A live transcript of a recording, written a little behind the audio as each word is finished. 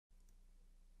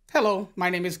Hello, my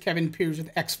name is Kevin Pierce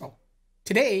with EXFO.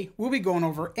 Today, we'll be going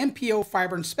over MPO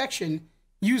fiber inspection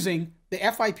using the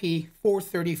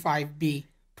FIP-435B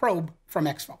probe from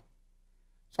EXFO.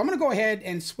 So I'm going to go ahead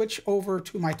and switch over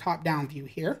to my top-down view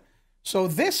here. So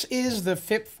this is the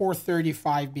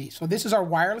FIP-435B. So this is our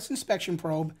wireless inspection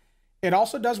probe. It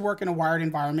also does work in a wired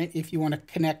environment if you want to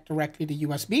connect directly to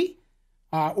USB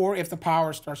or if the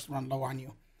power starts to run low on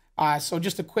you. So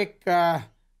just a quick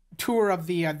tour of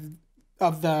the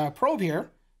probe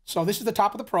here. So this is the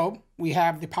top of the probe. We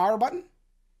have the power button.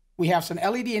 We have some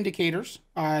LED indicators.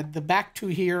 The back two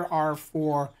here are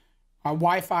for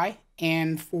Wi-Fi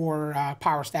and for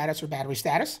power status or battery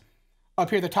status. Up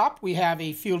here at the top, we have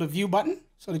a field of view button.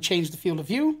 So to change the field of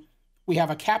view, we have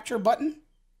a capture button.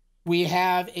 We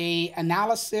have a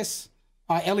analysis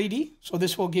LED. So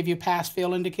this will give you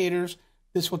pass-fail indicators.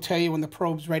 This will tell you when the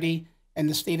probe's ready and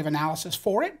the state of analysis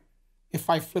for it. If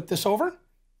I flip this over,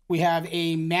 we have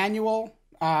a manual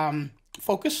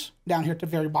focus down here at the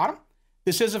very bottom.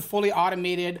 This is a fully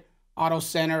automated auto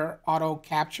center, auto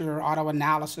capture, auto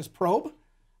analysis probe,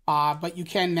 but you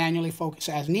can manually focus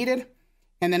as needed.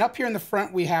 And then up here in the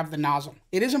front, we have the nozzle.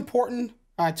 It is important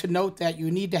to note that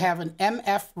you need to have an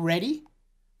MF ready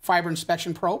fiber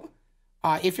inspection probe.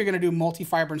 If you're going to do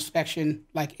multi-fiber inspection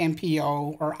like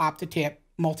MPO or OptiTip,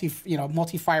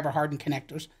 multi-fiber hardened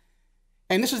connectors.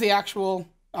 And this is the actual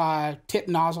tip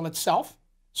nozzle itself.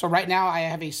 So right now I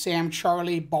have a Sam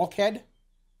Charlie Bulkhead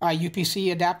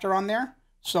UPC adapter on there.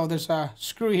 So there's a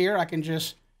screw here. I can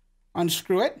just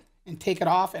unscrew it and take it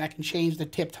off, and I can change the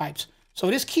tip types. So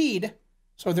it is keyed.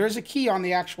 So there is a key on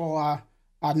the actual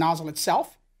nozzle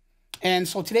itself. And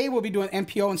so today we'll be doing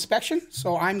MPO inspection.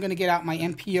 So I'm going to get out my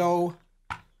MPO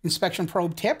Inspection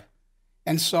Probe Tip.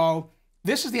 And so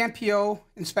this is the MPO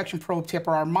Inspection Probe Tip,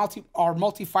 or our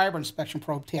multi-fiber inspection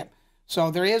probe tip.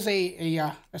 So there is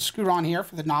a screw on here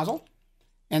for the nozzle.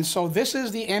 And so this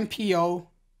is the MPO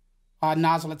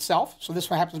nozzle itself. So this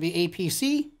one happens to be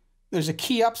APC. There's a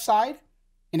key up side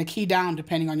and a key down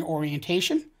depending on your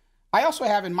orientation. I also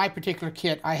have in my particular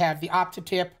kit, I have the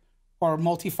OptiTip or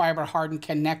multi-fiber hardened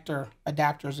connector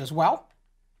adapters as well.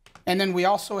 And then we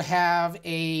also have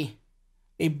a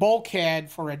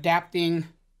bulkhead for adapting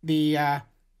the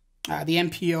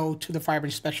MPO to the fiber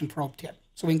inspection probe tip.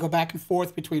 So we can go back and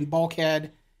forth between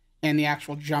bulkhead and the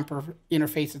actual jumper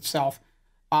interface itself.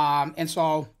 And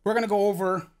so we're going to go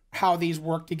over how these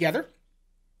work together.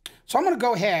 So I'm going to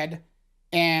go ahead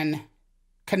and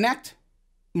connect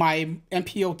my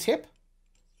MPO tip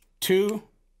to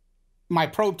my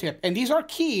probe tip. And these are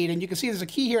keyed, and you can see there's a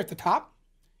key here at the top,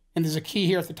 and there's a key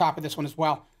here at the top of this one as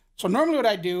well. So normally what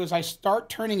I do is I start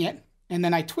turning it, and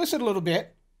then I twist it a little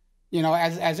bit, you know,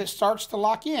 as it starts to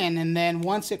lock in, and then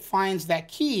once it finds that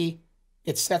key,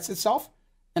 it sets itself,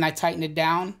 and I tighten it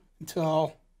down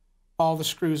until all the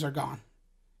screws are gone.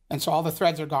 And so all the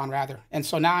threads are gone, rather. And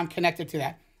so now I'm connected to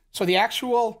that. So the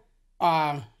actual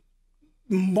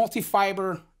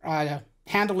multi-fiber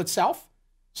handle itself,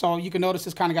 so you can notice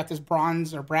it's kind of got this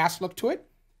bronze or brass look to it.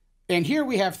 And here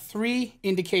we have 3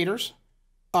 indicators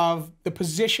of the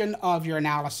position of your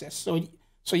analysis.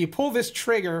 So you pull this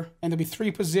trigger, and there'll be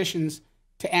 3 positions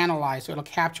to analyze. So it'll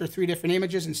capture 3 different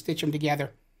images and stitch them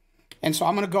together. And so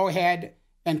I'm going to go ahead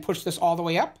and push this all the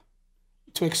way up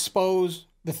to expose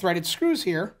the threaded screws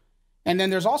here. And then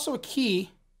there's also a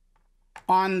key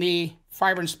on the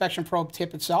fiber inspection probe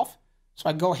tip itself. So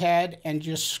I go ahead and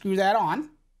just screw that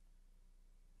on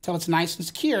until it's nice and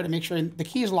secure to make sure the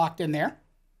key is locked in there.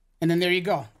 And then there you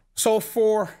go. So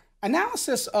for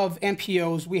analysis of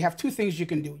MPOs, we have 2 things you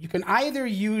can do. You can either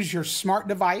use your smart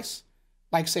device,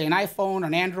 like say an iPhone or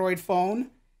an Android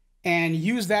phone, and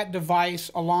use that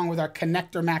device along with our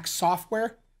Connector Max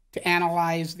software to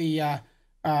analyze the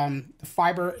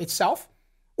fiber itself.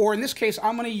 Or in this case,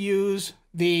 I'm going to use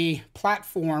the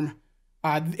platform,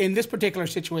 in this particular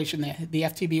situation, the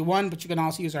FTB1, but you can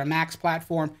also use our Max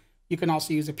platform. You can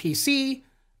also use a PC,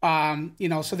 you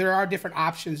know, so there are different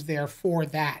options there for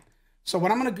that. So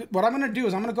what I'm gonna do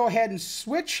is I'm gonna go ahead and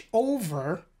switch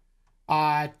over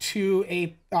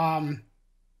to kind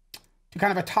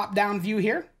of a top-down view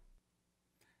here.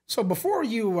 So before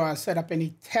you set up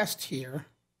any test here,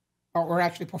 or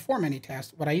actually perform any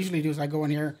test, what I usually do is I go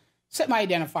in here, set my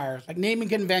identifiers, like naming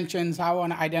conventions, how I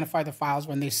want to identify the files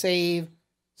when they save,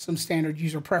 some standard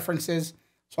user preferences.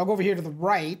 So I'll go over here to the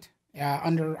right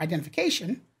under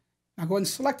identification. I'll go ahead and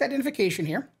select identification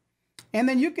here. And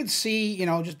then you can see, you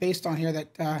know, just based on here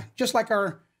that just like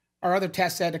our other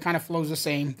test set, it kind of flows the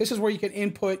same. This is where you can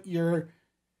input your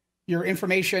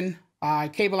information,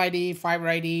 cable ID, fiber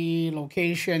ID,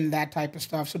 location, that type of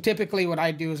stuff. So typically what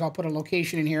I do is I'll put a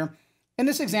location in here. In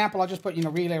this example, I'll just put,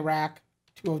 relay rack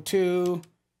 202,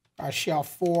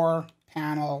 shelf 4,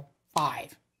 panel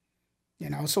 5.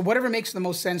 So whatever makes the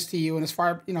most sense to you, and as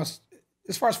far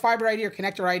as fiber ID or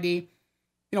connector ID,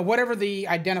 whatever the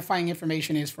identifying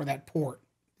information is for that port,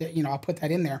 I'll put that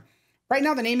in there. Right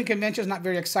now, the naming convention is not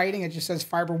very exciting. It just says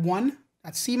fiber 1,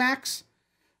 that's CMAX.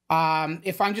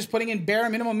 If I'm just putting in bare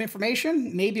minimum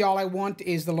information, maybe all I want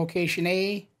is the location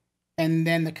A and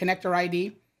then the connector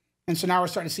ID. And so now we're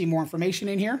starting to see more information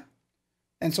in here.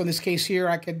 And so in this case here,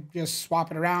 I could just swap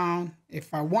it around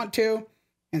if I want to.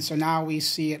 And so now we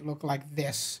see it look like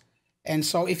this. And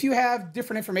so if you have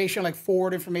different information like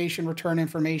forward information, return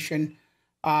information,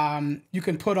 you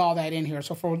can put all that in here.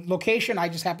 So for location, I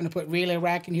just happen to put relay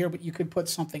rack in here, but you could put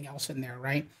something else in there,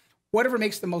 right? Whatever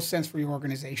makes the most sense for your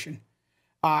organization.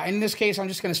 And in this case, I'm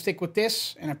just going to stick with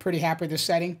this, and I'm pretty happy with this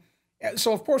setting.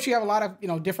 So of course, you have a lot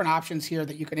of different options here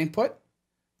that you can input.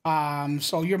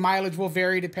 So your mileage will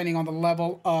vary depending on the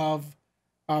level of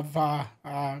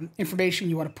information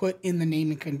you want to put in the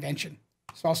naming convention.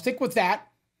 So I'll stick with that.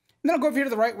 And then I'll go over here to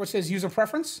the right where it says user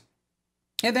preference.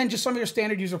 And then just some of your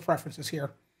standard user preferences here.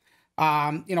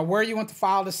 Where you want the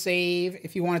file to save,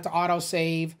 if you want it to auto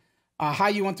save, how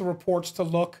you want the reports to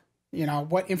look,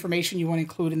 what information you want to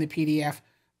include in the PDF,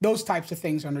 those types of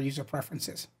things under user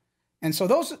preferences. And so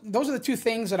those are the two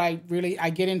things that I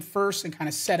get in first and kind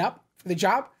of set up for the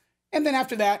job. And then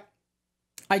after that,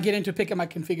 I get into picking my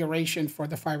configuration for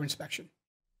the fiber inspection.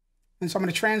 And so I'm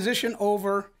going to transition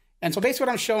over. And so basically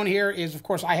what I'm showing here is, of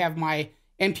course, I have my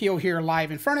MPO here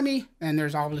live in front of me, and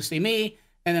there's obviously me.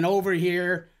 And then over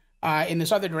here in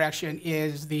this other direction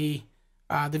is the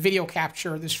video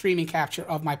capture, the streaming capture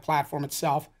of my platform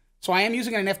itself. So I am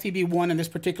using an FTB1 in this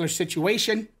particular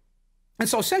situation. And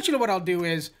so essentially what I'll do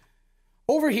is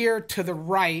over here to the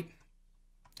right,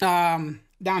 down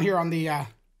here on the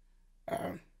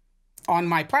on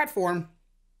my platform,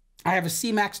 I have a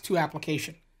CMAX 2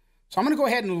 application. So I'm going to go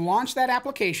ahead and launch that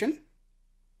application.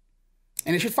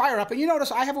 And it should fire up. And you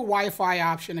notice I have a Wi-Fi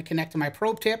option to connect to my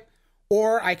probe tip,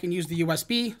 or I can use the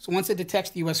USB. So once it detects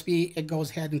the USB, it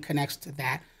goes ahead and connects to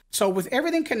that. So with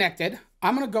everything connected,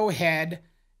 I'm going to go ahead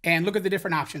and look at the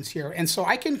different options here. And so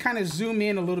I can kind of zoom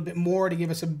in a little bit more to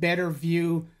give us a better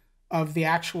view of the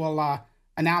actual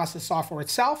analysis software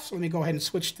itself. So let me go ahead and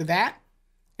switch to that.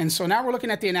 And so now we're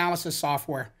looking at the analysis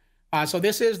software. So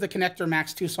this is the Connector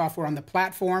Max 2 software on the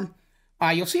platform.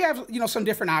 You'll see I have some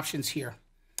different options here.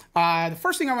 The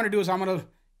first thing I want to do is I'm going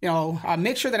to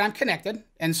make sure that I'm connected.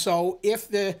 And so if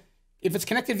it's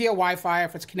connected via Wi-Fi,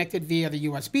 if it's connected via the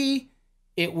USB,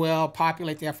 it will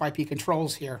populate the FIP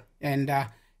controls here. And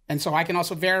so I can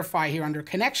also verify here under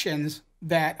connections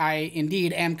that I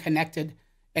indeed am connected.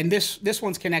 And this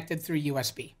one's connected through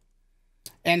USB.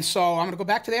 And so I'm going to go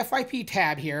back to the FIP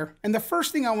tab here. And the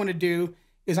first thing I want to do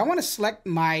is I want to select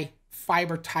my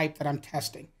fiber type that I'm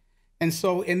testing. And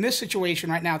so in this situation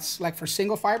right now, it's select for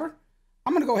single fiber.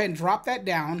 I'm going to go ahead and drop that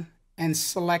down and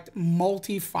select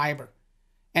multi-fiber.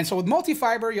 And so with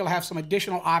multi-fiber, you'll have some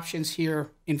additional options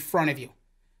here in front of you.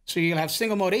 So you'll have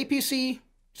single mode APC,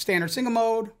 standard single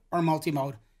mode, or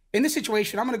multi-mode. In this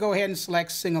situation, I'm going to go ahead and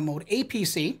select single mode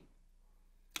APC.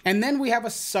 And then we have a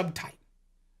subtype.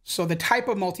 So the type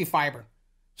of multi-fiber.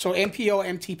 So MPO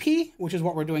MTP, which is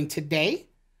what we're doing today.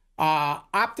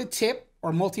 Opti-tip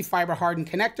or multi-fiber hardened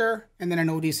connector, and then an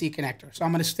ODC connector. So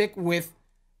I'm going to stick with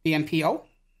the MPO.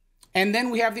 And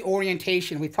then we have the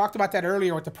orientation. We talked about that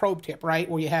earlier with the probe tip, right?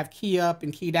 Where you have key up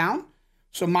and key down.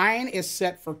 So mine is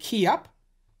set for key up.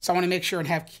 So I want to make sure and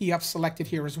have key up selected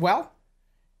here as well.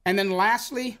 And then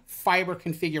lastly, fiber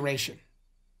configuration.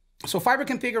 So fiber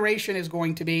configuration is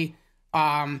going to be,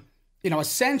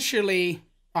 essentially,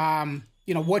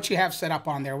 what you have set up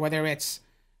on there, whether it's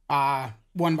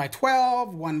 1 by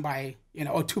 12, 1 by,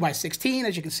 or 2 by 16,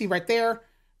 as you can see right there.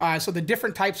 So the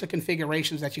different types of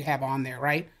configurations that you have on there,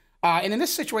 right? And in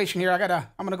this situation here, I'm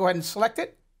going to go ahead and select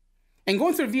it. And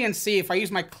going through VNC, if I use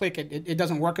my click, it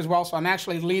doesn't work as well. So I'm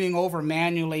actually leaning over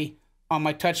manually on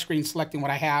my touchscreen, selecting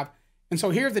what I have. And so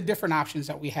here are the different options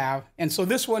that we have. And so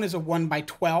this one is a 1 by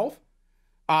 12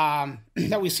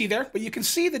 that we see there. But you can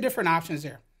see the different options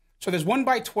there. So there's 1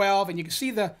 by 12, and you can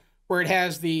see where it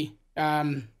has the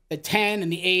 10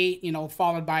 and the 8,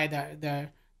 followed by the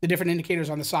different indicators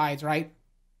on the sides, right?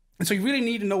 And so you really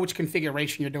need to know which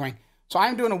configuration you're doing. So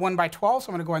I'm doing a 1 by 12, so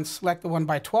I'm going to go ahead and select the 1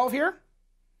 by 12 here.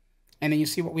 And then you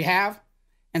see what we have.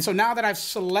 And so now that I've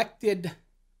selected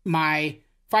my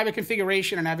fiber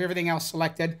configuration and I have everything else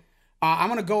selected, I'm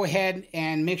going to go ahead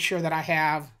and make sure that I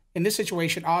have, in this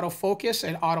situation, autofocus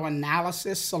and auto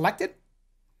analysis selected.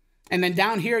 And then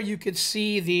down here, you could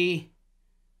see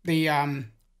the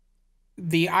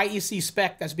the IEC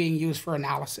spec that's being used for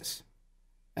analysis.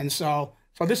 And so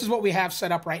this is what we have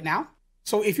set up right now.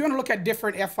 So if you want to look at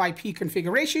different FIP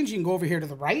configurations, you can go over here to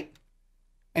the right.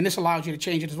 And this allows you to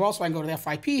change it as well. So I can go to the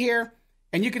FIP here.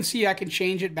 And you can see I can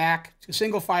change it back to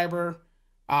single fiber.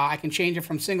 I can change it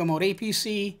from single mode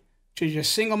APC to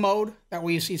just single mode. That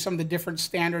way you see some of the different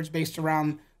standards based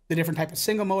around the different type of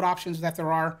single mode options that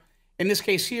there are. In this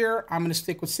case here, I'm going to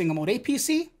stick with single mode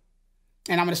APC.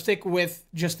 And I'm going to stick with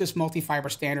just this multi-fiber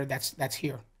standard that's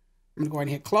here. I'm going to go ahead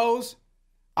and hit close.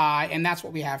 And that's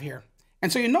what we have here.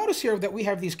 And so you notice here that we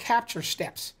have these capture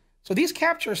steps. So these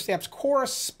capture steps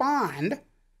correspond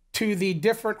to the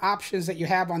different options that you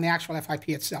have on the actual FIP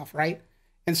itself, right?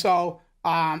 And so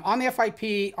on the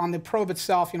FIP, on the probe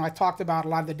itself, I talked about a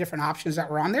lot of the different options that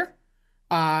were on there.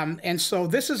 And so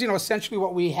this is, essentially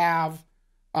what we have,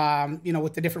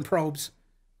 with the different probes,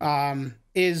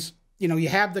 is, you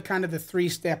have the kind of the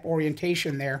three-step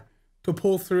orientation there to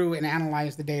pull through and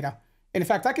analyze the data. And in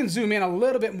fact, I can zoom in a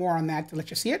little bit more on that to let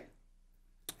you see it.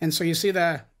 And so you see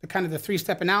the kind of the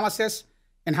three-step analysis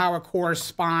and how it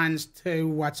corresponds to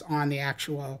what's on the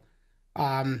actual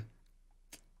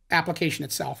application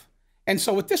itself. And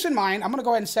so with this in mind, I'm going to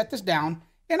go ahead and set this down.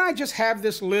 And I just have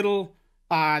this little,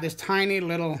 this tiny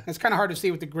little, it's kind of hard to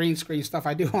see with the green screen stuff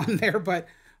I do on there, but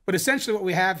essentially what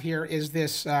we have here is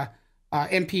this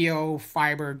MPO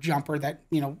fiber jumper that,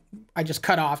 I just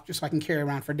cut off just so I can carry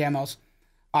around for demos.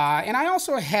 And I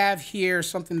also have here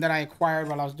something that I acquired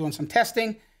while I was doing some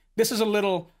testing. This is a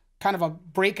little kind of a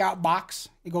breakout box.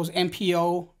 It goes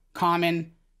MPO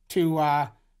common to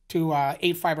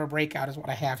 8-fiber breakout is what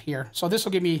I have here. So this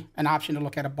will give me an option to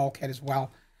look at a bulkhead as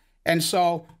well. And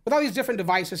so with all these different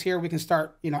devices here, we can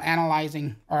start,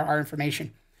 analyzing our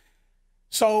information.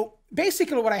 So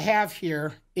basically what I have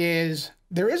here is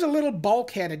there is a little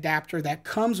bulkhead adapter that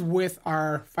comes with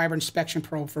our fiber inspection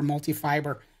probe for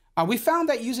multi-fiber. We found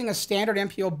that using a standard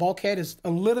MPO bulkhead is a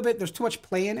little bit, there's too much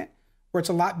play in it, where it's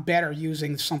a lot better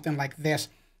using something like this.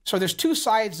 So there's two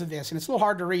sides of this, and it's a little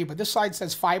hard to read, but this side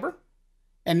says fiber,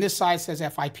 and this side says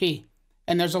FIP.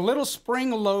 And there's a little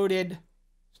spring-loaded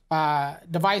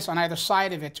device on either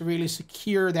side of it to really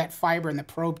secure that fiber and the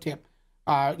probe tip,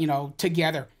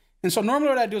 together. And so normally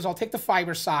what I do is I'll take the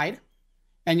fiber side,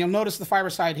 and you'll notice the fiber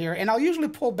side here, and I'll usually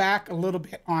pull back a little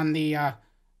bit on the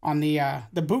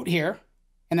boot here,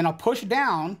 and then I'll push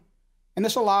down, and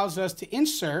this allows us to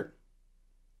insert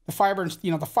the fiber,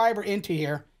 the fiber into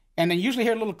here, and then usually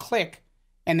hear a little click,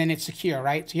 and then it's secure,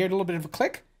 right? So you hear a little bit of a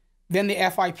click. Then the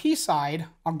FIP side,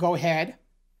 I'll go ahead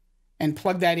and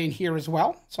plug that in here as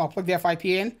well. So I'll plug the FIP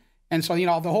in, and so, the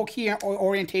whole key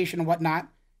orientation and whatnot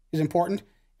is important,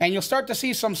 and you'll start to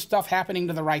see some stuff happening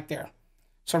to the right there.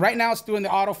 So right now it's doing the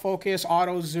autofocus,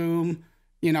 auto zoom,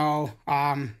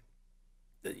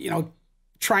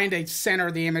 trying to center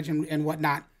the image and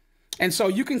whatnot. And so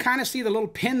you can kind of see the little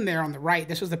pin there on the right.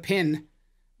 This is the pin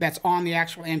that's on the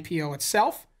actual MPO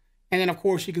itself. And then, of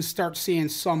course, you can start seeing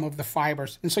some of the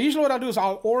fibers. And so usually what I'll do is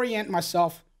I'll orient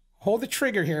myself, hold the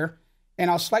trigger here,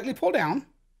 and I'll slightly pull down.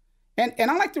 And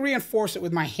I like to reinforce it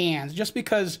with my hands just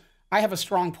because I have a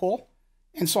strong pull.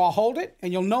 And so I'll hold it,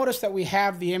 and you'll notice that we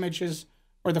have the images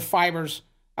or the fibers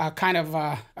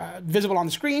visible on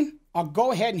the screen. I'll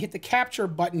go ahead and hit the capture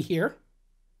button here,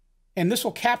 and this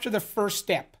will capture the first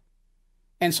step.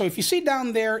 And so if you see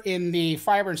down there in the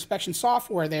fiber inspection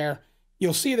software there,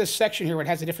 you'll see this section here where it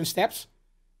has the different steps.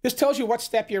 This tells you what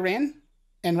step you're in,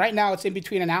 and right now it's in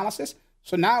between analysis.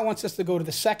 So now it wants us to go to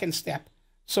the second step.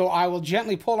 So I will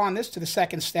gently pull on this to the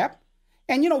second step.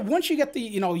 And, once you get the,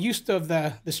 used to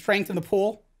the strength and the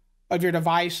pull of your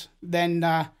device, then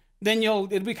it'll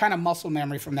be kind of muscle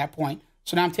memory from that point.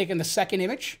 So now I'm taking the second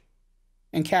image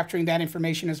and capturing that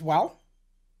information as well.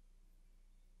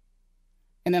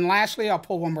 And then lastly, I'll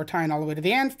pull one more time all the way to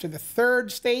the end to the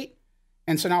third state.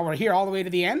 And so now we're here all the way to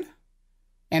the end.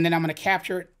 And then I'm going to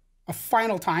capture it a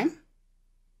final time.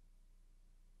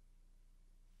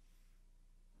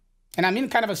 And I'm in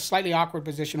kind of a slightly awkward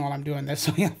position while I'm doing this,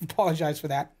 so I apologize for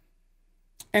that.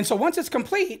 And so once it's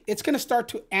complete, it's going to start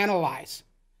to analyze.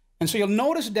 And so you'll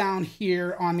notice down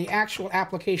here on the actual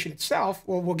application itself,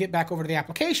 well, we'll get back over to the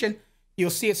application,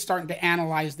 you'll see it's starting to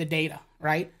analyze the data,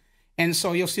 right? And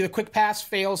so you'll see the quick pass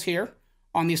fails here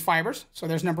on these fibers. So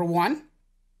there's number 1.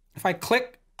 If I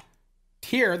click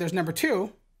here, there's number 2.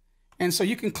 And so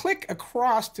you can click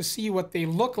across to see what they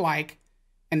look like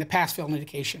in the pass-fail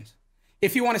indications.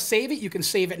 If you want to save it, you can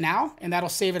save it now, and that'll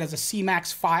save it as a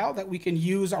CMAX file that we can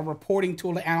use our reporting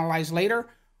tool to analyze later,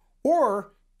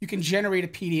 or you can generate a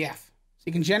PDF. So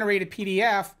you can generate a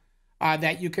PDF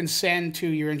that you can send to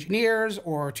your engineers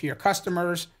or to your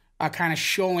customers, kind of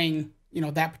showing you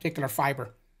know, that particular fiber.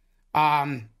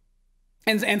 And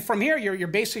from here, you're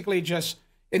basically just,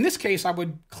 in this case, I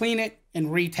would clean it and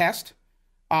retest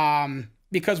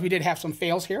because we did have some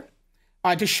fails here.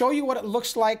 To show you what it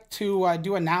looks like to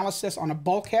do analysis on a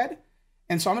bulkhead.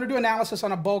 And so I'm going to do analysis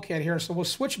on a bulkhead here. So we'll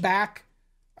switch back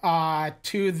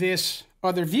to this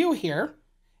other view here.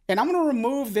 And I'm going to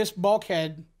remove this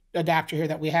bulkhead adapter here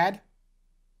that we had.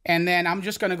 And then I'm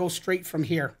just going to go straight from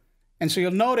here. And so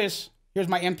you'll notice, here's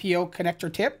my MPO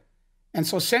connector tip. And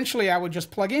so essentially I would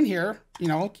just plug in here, you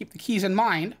know, keep the keys in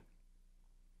mind.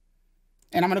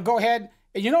 And I'm going to go ahead,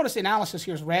 and you notice the analysis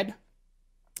here is red.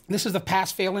 This is the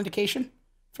pass-fail indication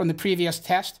from the previous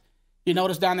test. You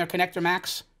notice down there, connector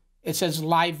max, it says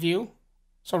live view.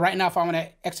 So right now, if I want to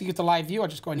execute the live view, I'll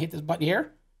just go ahead and hit this button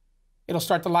here. It'll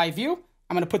start the live view.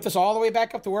 I'm going to put this all the way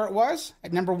back up to where it was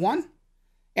at number 1.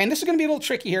 And this is going to be a little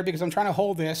tricky here because I'm trying to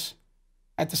hold this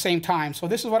at the same time. So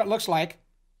this is what it looks like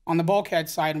on the bulkhead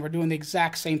side, and we're doing the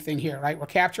exact same thing here, right? We're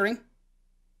capturing.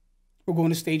 We're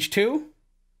going to stage 2,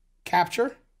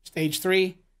 capture, stage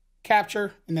 3,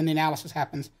 capture, and then the analysis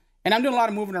happens. And I'm doing a lot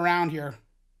of moving around here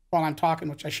while I'm talking,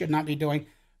 which I should not be doing.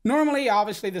 Normally,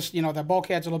 obviously, this, you know, the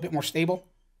bulkhead's a little bit more stable,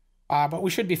 but we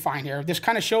should be fine here. This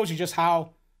kind of shows you just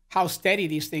how steady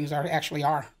these things actually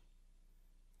are.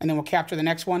 And then we'll capture the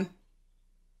next one.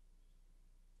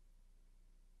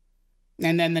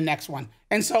 And then the next one.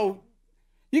 And so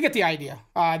you get the idea.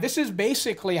 This is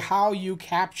basically how you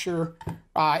capture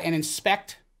and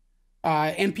inspect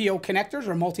MPO connectors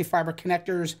or multi-fiber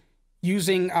connectors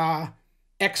using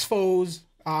EXFO's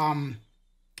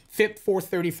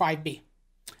FIP-435B.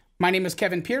 My name is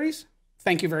Kevin Pearies.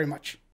 Thank you very much.